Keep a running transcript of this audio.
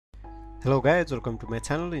Hello guys, welcome to my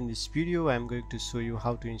channel. In this video I am going to show you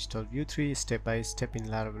how to install Vue 3 step by step in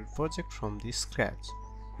Laravel project from the scratch.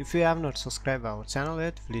 If you have not subscribed our channel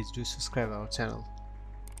yet, please do subscribe our channel.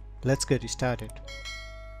 Let's get started.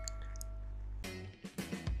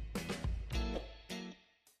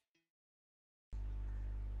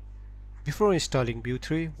 Before installing Vue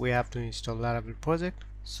 3 we have to install Laravel project,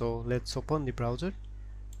 so let's open the browser.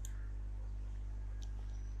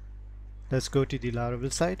 Let's go to the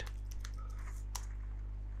Laravel site.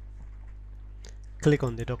 Click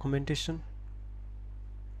on the documentation,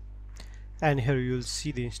 and here you will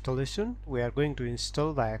see the installation. We are going to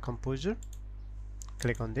install via Composer.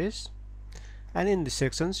 Click on this, and in the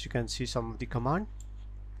sections you can see some of the command.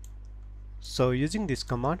 So using this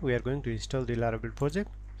command we are going to install the Laravel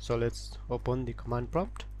project. So let's open the command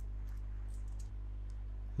prompt.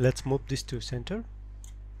 Let's move this to center,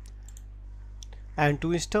 and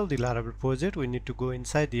to install the Laravel project we need to go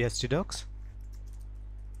inside the htdocs,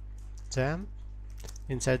 jam.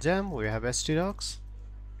 Inside jam we have htdocs,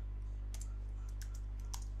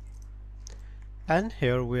 and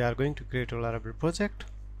here we are going to create a Laravel project.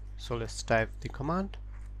 So let's type the command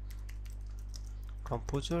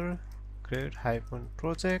composer create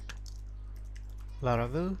 -project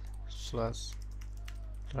Laravel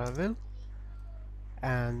 /Laravel,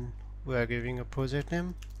 and we are giving a project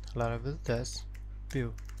name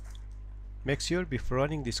Laravel-Vue. Make sure before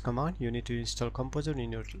running this command you need to install Composer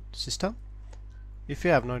in your system. If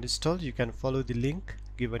you have not installed, you can follow the link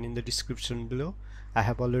given in the description below. I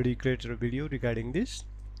have already created a video regarding this.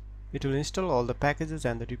 It will install all the packages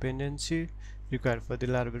and the dependency required for the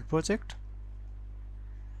Laravel project.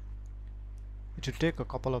 It will take a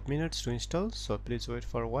couple of minutes to install, so please wait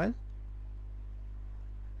for a while.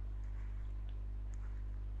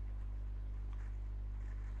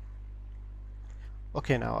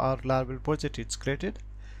 Okay, now our Laravel project is created,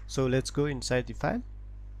 so let's go inside the file.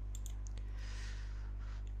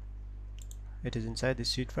 It is inside the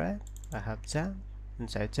C drive. I have jam.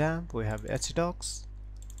 Inside jam we have htdocs,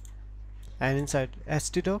 and inside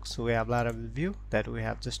htdocs we have Laravel Vue that we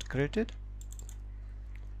have just created.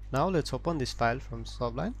 Now let's open this file from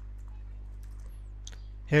Sublime.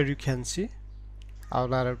 Here you can see our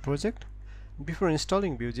Laravel project. Before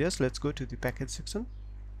installing Vue.js, let's go to the package section.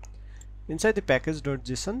 Inside the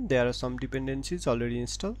package.json there are some dependencies already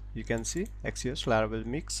installed. You can see Axios, Laravel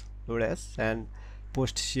Mix, Load-S, and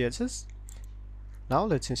PostCSS. Now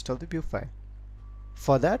let's install the Vue file.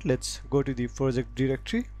 For that, let's go to the project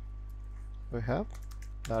directory. We have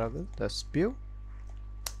Laravel-Vue.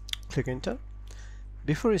 Click enter.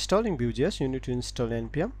 Before installing Vue.js, you need to install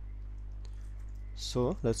npm.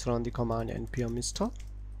 So let's run the command npm install.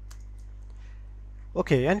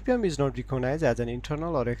 Okay, npm is not recognized as an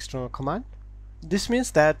internal or external command. This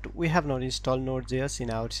means that we have not installed Node.js in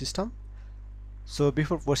our system. So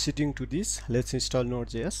before proceeding to this, let's install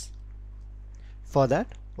Node.js. For that,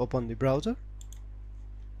 open the browser.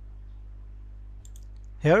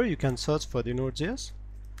 Here you can search for the Node.js.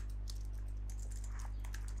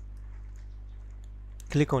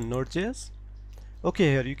 Click on Node.js. Okay,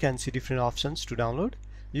 here you can see different options to download.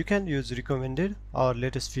 You can use recommended or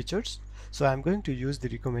latest features. So I'm going to use the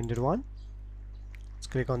recommended one. Let's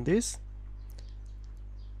click on this.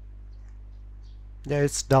 There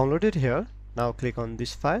it's downloaded here. Now click on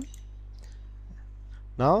this file.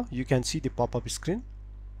 Now you can see the pop-up screen.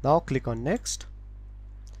 Now click on next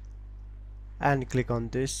and click on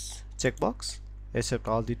this checkbox, accept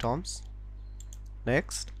all the terms,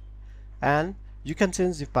 next, and you can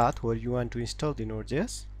change the path where you want to install the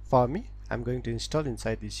Node.js. For me, I'm going to install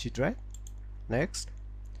inside the C drive. Next,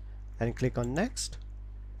 and click on next,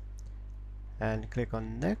 and click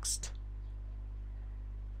on next.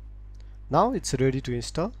 Now it's ready to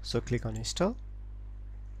install, so click on install.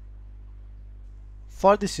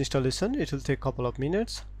 For this installation it will take a couple of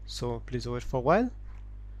minutes, so please wait for a while.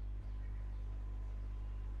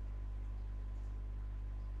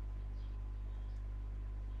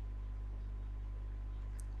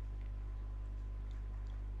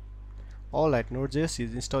 Alright, Node.js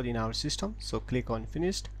is installed in our system, so click on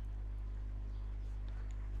finished.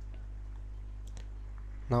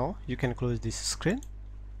 Now you can close this screen.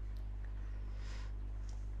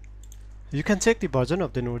 You can check the version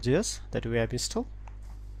of the Node.js that we have installed.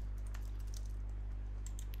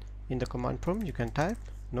 In the command prompt you can type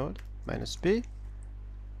node-b.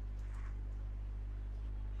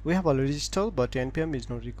 We have already installed, but npm is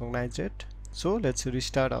not recognized yet, so let's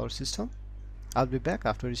restart our system. I'll be back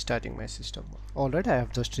after restarting my system. Alright, I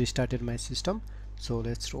have just restarted my system, so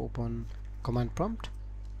let's open command prompt.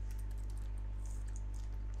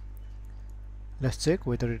 Let's check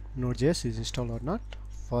whether Node.js is installed or not.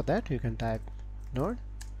 For that you can type node.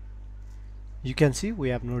 You can see we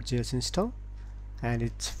have node.js installed and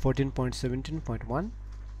it's 14.17.1.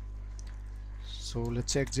 so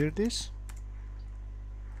let's exit this.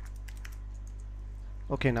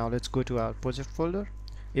 Okay, now let's go to our project folder.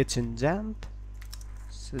 It's in XAMPP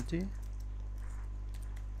cd.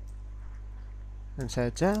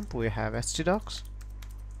 Inside XAMPP we have htdocs,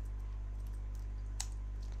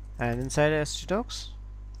 and inside htdocs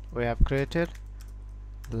we have created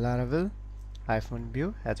Laravel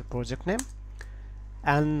 -view as a project name.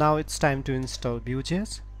 And now it's time to install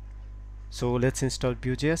vuejs. So let's install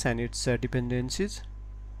vuejs and its dependencies.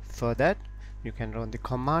 For that you can run the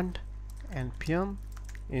command npm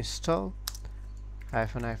install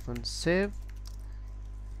 --save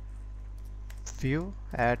vue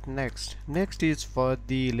at next. Next is for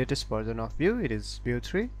the latest version of Vue, it is Vue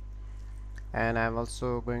 3, and I'm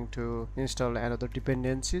also going to install another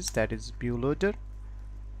dependencies, that is Vue loader.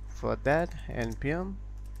 For that npm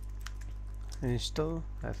install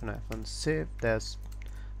 -save that's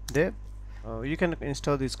dev. You can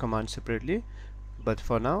install this command separately, but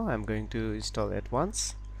for now I'm going to install at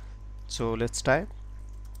once. So let's type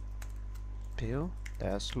Vue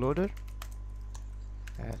loader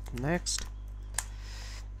at next.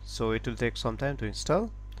 So it will take some time to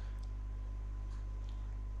install.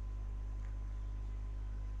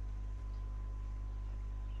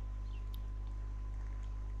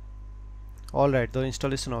 Alright, the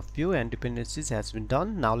installation of Vue and dependencies has been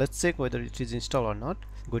done. Now let's check whether it is installed or not.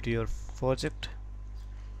 Go to your project.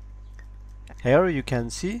 Here you can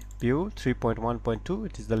see Vue 3.1.2,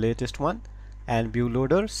 it is the latest one, and Vue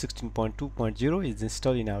loader 16.2.0 is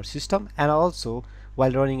installed in our system. And also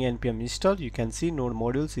while running npm install, you can see node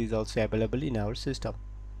modules is also available in our system.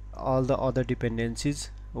 All the other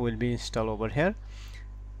dependencies will be installed over here.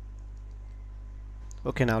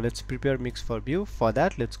 Okay, now let's prepare mix for Vue. For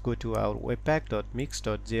that let's go to our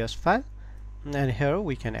webpack.mix.js file, and here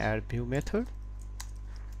we can add Vue method.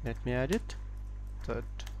 Let me add it.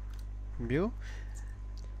 Vue.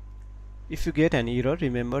 If you get an error,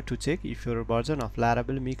 remember to check if your version of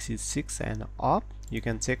Laravel mix is 6 and up. You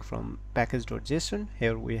can check from package.json.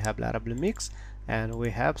 Here we have Laravel mix and we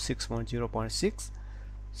have 6.0.6.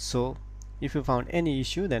 so if you found any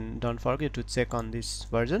issue, then don't forget to check on this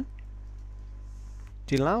version.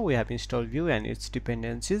 Till now we have installed Vue and its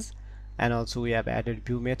dependencies, and also we have added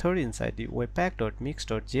Vue method inside the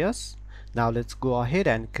webpack.mix.js. Now let's go ahead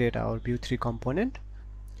and create our Vue 3 component.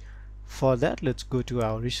 For that let's go to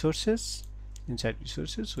our resources. Inside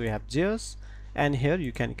resources we have JS, and here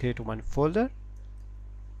you can create one folder.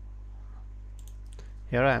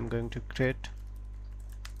 Here I am going to create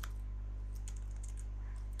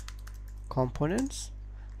components,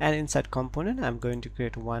 and inside component I'm going to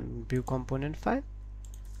create one Vue component file,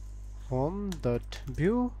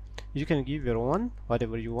 home.vue. You can give your own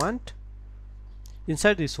whatever you want.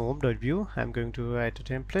 Inside this home.vue I'm going to write a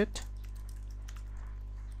template.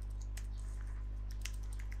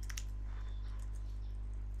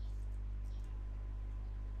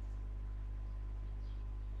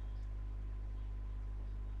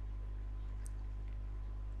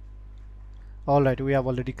 Alright, we have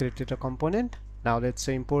already created a component. Now let's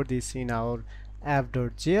import this in our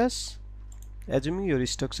app.js. Assuming your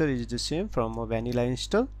structure is the same from a vanilla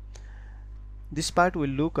install, this part will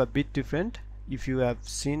look a bit different if you have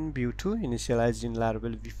seen Vue 2 initialized in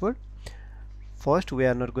Laravel before. First, we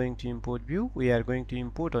are not going to import Vue, we are going to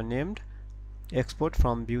import a named export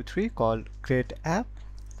from Vue 3 called create app.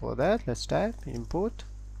 For that let's type import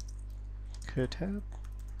create app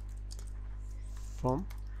from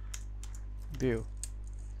Vue.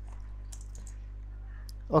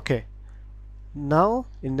 Okay, now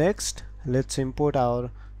in next let's import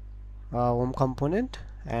our home component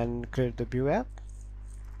and create the Vue app.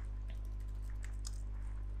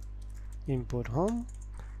 Import home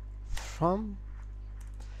from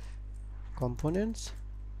components.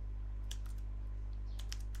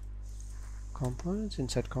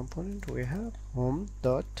 Inside component we have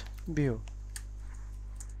home.vue.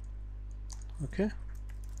 Okay,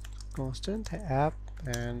 constant app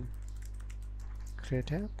and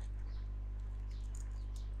create app.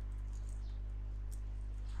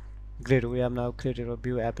 Great, we have now created a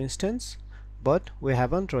Vue app instance, but we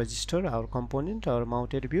haven't registered our component or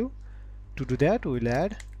mounted Vue. To do that, we'll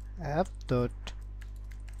add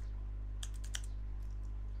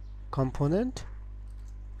app.component.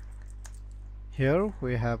 Here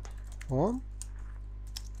we have home,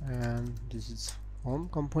 and this is home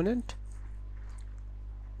component.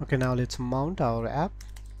 Okay, now let's mount our app.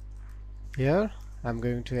 Here I'm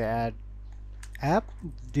going to add app.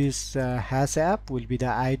 This hash app will be the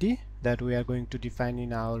ID that we are going to define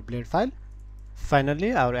in our blade file.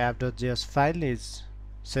 Finally, our app.js file is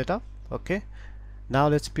set up. Okay, now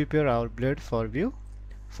let's prepare our blade for view.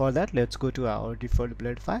 For that, let's go to our default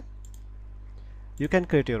blade file. You can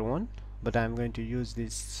create your own, but I'm going to use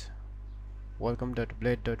this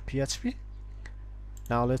welcome.blade.php.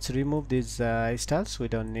 Now let's remove these styles, we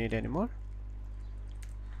don't need anymore.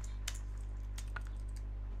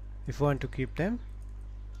 If you want to keep them,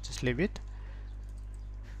 just leave it.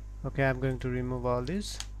 Okay, I'm going to remove all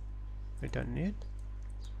these, we don't need.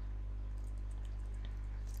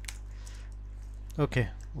 Okay,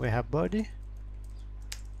 we have body,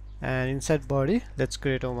 and inside body let's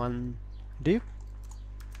create a one div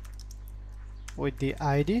with the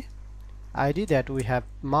ID that we have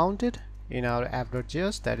mounted in our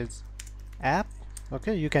app.js, that is app.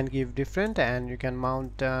 Okay, you can give different and you can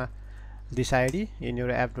mount this ID in your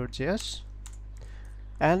app.js,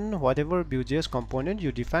 and whatever Vue.js component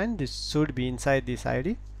you define, this should be inside this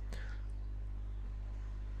ID.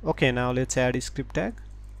 Okay, now let's add a script tag.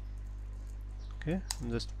 Okay,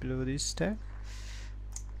 just below this tag,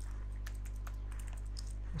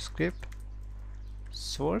 script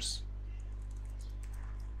source.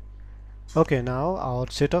 Okay, now our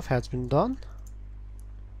setup has been done.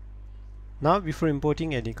 Now before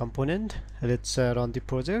importing any component, let's run the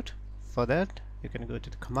project. For that, you can go to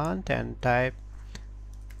the command and type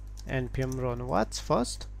npm run vuejs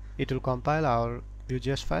first. It will compile our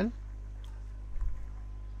Vue.js file.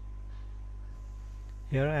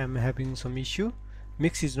 Here I am having some issue.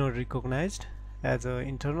 Mix is not recognized as an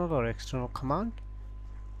internal or external command.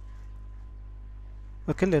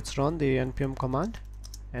 Okay, let's run the npm command,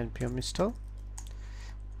 npm install.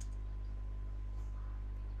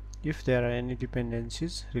 If there are any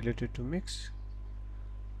dependencies related to mix,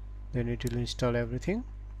 then it will install everything.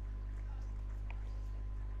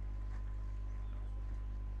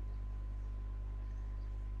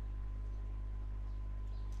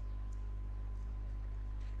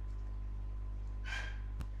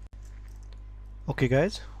 Okay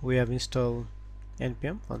guys, we have installed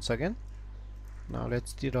npm once again. Now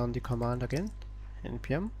let's run the command again,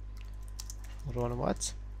 npm run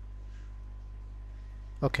vuejs.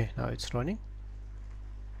 Okay, now it's running.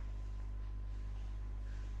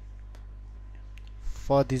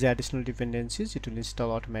 For these additional dependencies, it will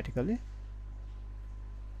install automatically.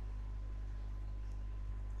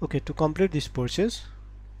 Okay, to complete this process,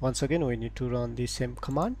 once again we need to run the same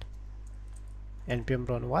command, npm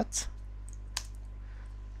run vuejs.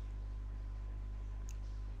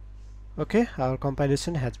 Okay, our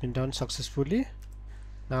compilation has been done successfully.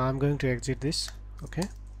 Now I'm going to exit this. Okay,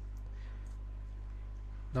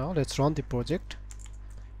 now let's run the project.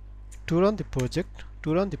 To run the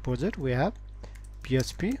project we have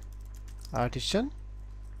php artisan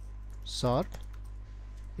sharp,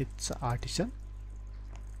 it's artisan.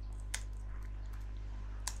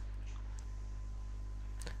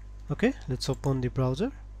 Okay, let's open the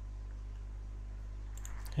browser.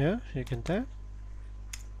 Here you can type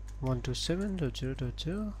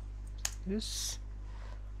 127.0.0 this.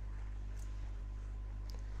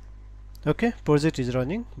 Okay, project is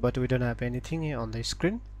running, but we don't have anything here on the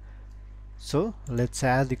screen. So let's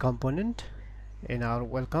add the component in our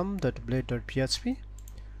welcome.blade.php.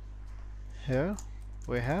 Here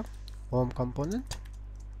we have home component.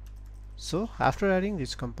 So after adding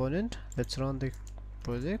this component, let's run the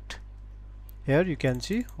project. Here you can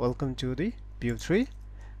see welcome to the Vue 3.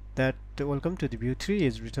 That welcome to the Vue 3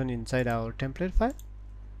 is written inside our template file,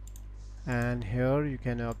 and here you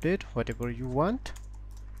can update whatever you want.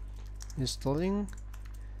 Installing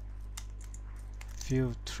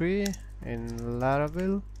Vue 3 in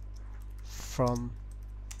Laravel from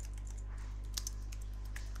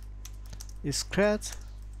scratch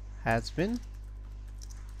has been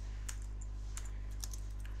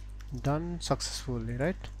done successfully,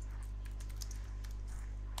 right?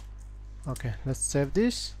 Okay, let's save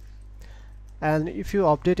this. And if you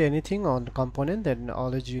update anything on the component, then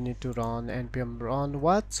always you need to run npm run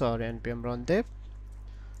vuejs or npm run dev.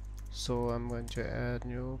 So I'm going to add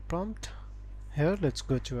new prompt. Here let's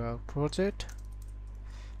go to our project.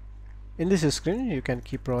 In this screen you can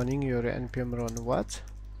keep running your npm run vuejs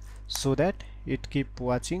so that it keep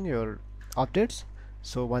watching your updates.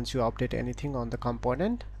 So once you update anything on the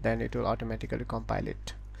component, then it will automatically compile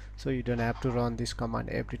it, so you don't have to run this command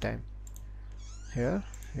every time. Here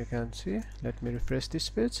you can see, let me refresh this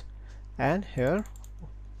page, and here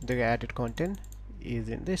the added content is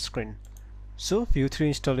in the screen. So Vue 3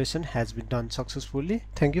 installation has been done successfully.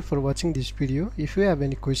 Thank you for watching this video. If you have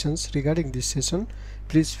any questions regarding this session,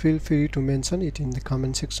 please feel free to mention it in the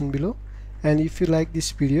comment section below, And if you like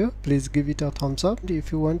this video, please give it a thumbs up.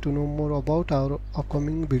 If you want to know more about our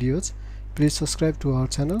upcoming videos, please subscribe to our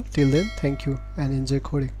channel. Till then, thank you and enjoy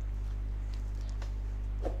coding.